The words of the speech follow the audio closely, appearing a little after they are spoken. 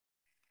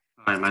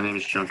Hi, my name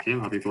is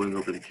Jeong. I'll be going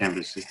over the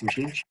Canvas system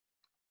change.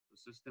 The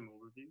system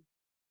overview.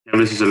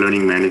 Canvas is a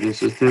learning management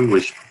system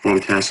which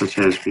performs tasks such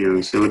as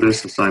viewing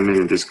syllabus, assignment,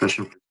 and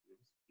discussion for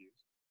students to use,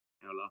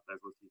 and allow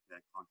faculty to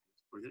add content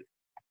for it.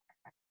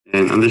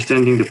 And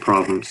understanding the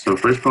problems. So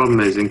first problem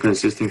is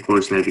inconsistent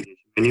course navigation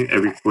menu.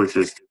 Every course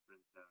has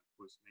different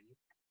course menu.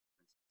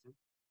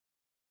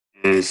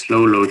 And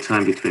slow load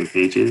time between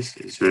pages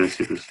is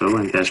relatively slow,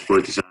 and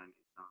dashboard design is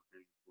not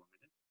very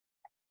informative.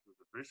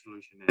 The first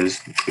solution is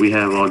we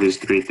have all these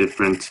three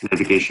different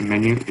navigation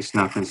menu. It's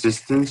not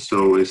consistent,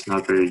 so it's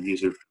not very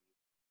user friendly.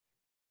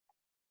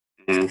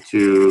 And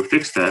to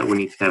fix that, we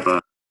need to have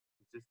a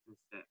consistent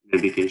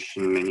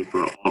navigation menu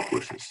for all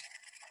courses.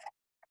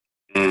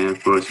 And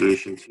for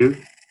solution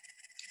two,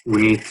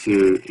 we need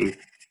to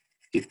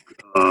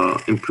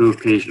improve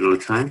page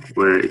load time,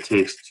 where it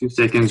takes 2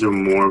 seconds or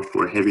more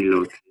for heavy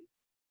load,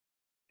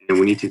 and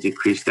we need to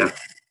decrease that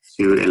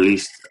to at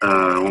least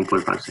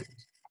 1.5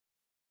 seconds.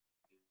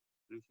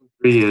 Solution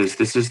three is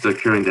this is the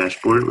current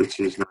dashboard, which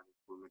is not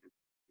informative for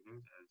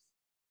students, as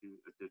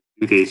the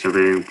due dates are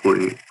very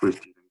important for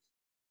students to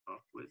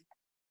talk with.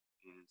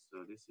 And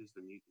so this is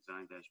the new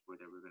design dashboard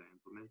that we're going to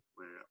implement,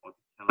 where all the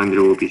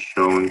calendar will be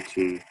shown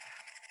to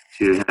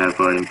have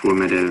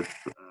informative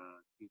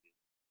due dates,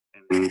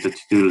 and the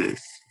to-do list is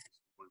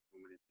more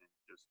informative than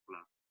just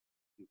block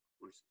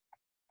courses.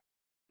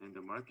 And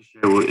the market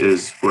share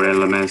is for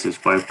LMS is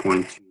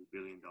 $5.2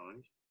 billion,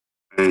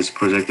 and is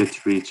projected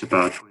to reach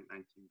about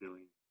 2019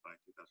 billion by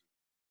 2000.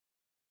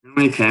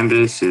 Currently,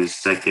 Canvas is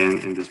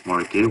second in this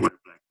market, where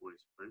Blackboard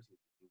is first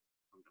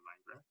from the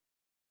line graph.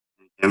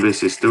 And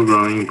Canvas is still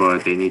growing,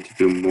 but they need to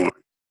do more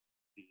to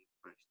be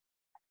first.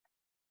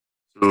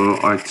 So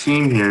our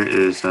team here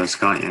is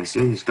Scott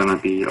Jensen. He's gonna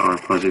be our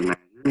project manager.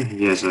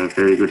 He has a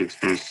very good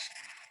experience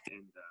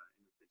in the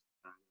interface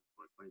design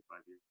for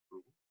 25 years of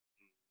Google.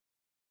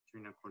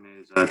 Trina Cornet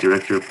is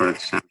director of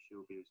product design. She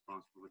will be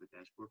responsible for the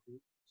dashboard for you.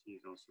 She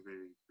is also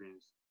very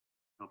experienced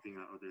helping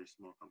out other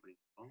small companies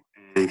as well.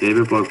 And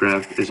David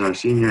Bograf is our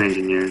senior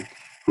engineer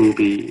who will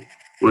be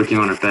working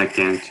on a back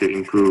end to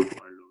improve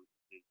our load.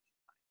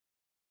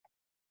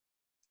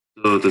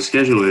 So the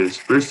schedule is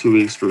first 2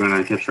 weeks we're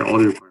gonna capture all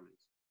the requirements.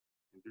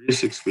 In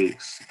 36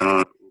 weeks,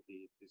 we'll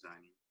be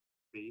designing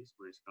phase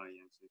where Scott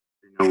Jensen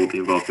will be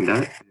involved in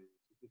that.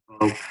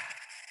 And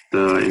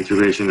the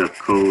integration of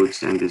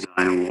codes and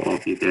design will all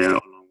be there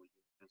along with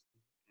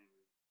testing.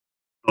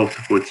 And 12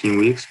 to 14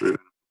 weeks, we're going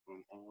to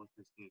perform all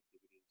testing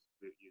activities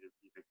with user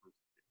feedback from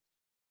students.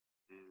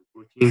 And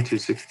 14 to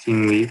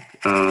 16 week,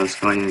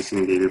 Scott Jensen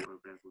and David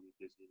Program will be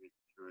busy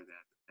making sure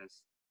that the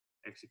test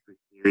exit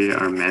criteria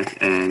are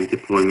met and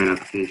deployment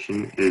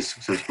application is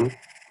successful. And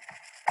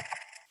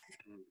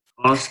the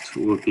cost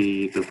will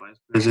be the vice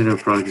president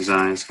of product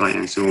design, Scott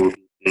Jensen, will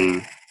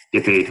be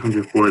get paid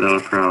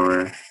 $104 per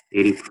hour,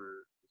 80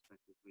 per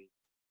respectively,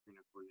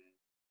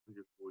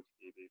 104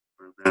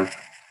 paragraph,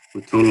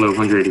 with a total of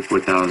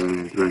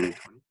 184,320.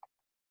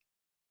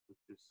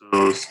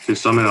 So to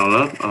sum it all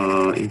up,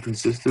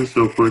 inconsistent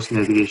slow course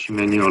navigation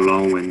menu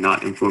along with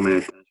not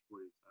informative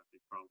dashboard is a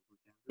big problem for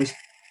Canvas.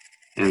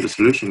 And the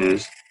solution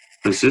is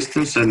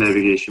consistent set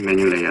navigation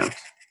menu layout.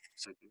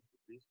 Second,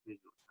 increase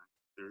page load time.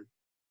 Third,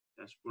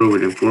 dashboard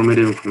with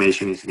informative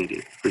information is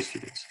needed for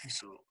students.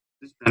 So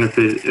this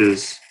benefit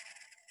is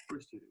for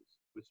students,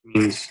 which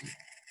means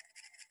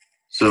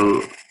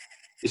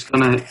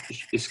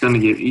it's gonna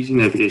give easy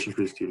navigation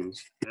for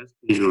students, less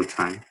page load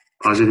time,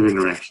 positive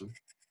interaction.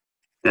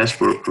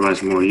 Dashboard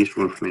provides more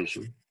useful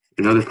information,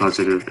 another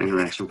positive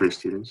interaction for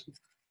students,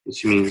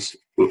 which means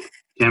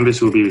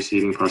Canvas will be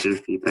receiving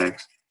positive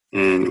feedbacks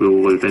and we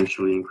will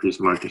eventually increase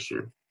market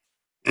share.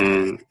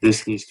 And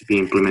this needs to be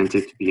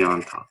implemented to be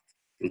on top.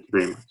 Thank you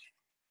very much.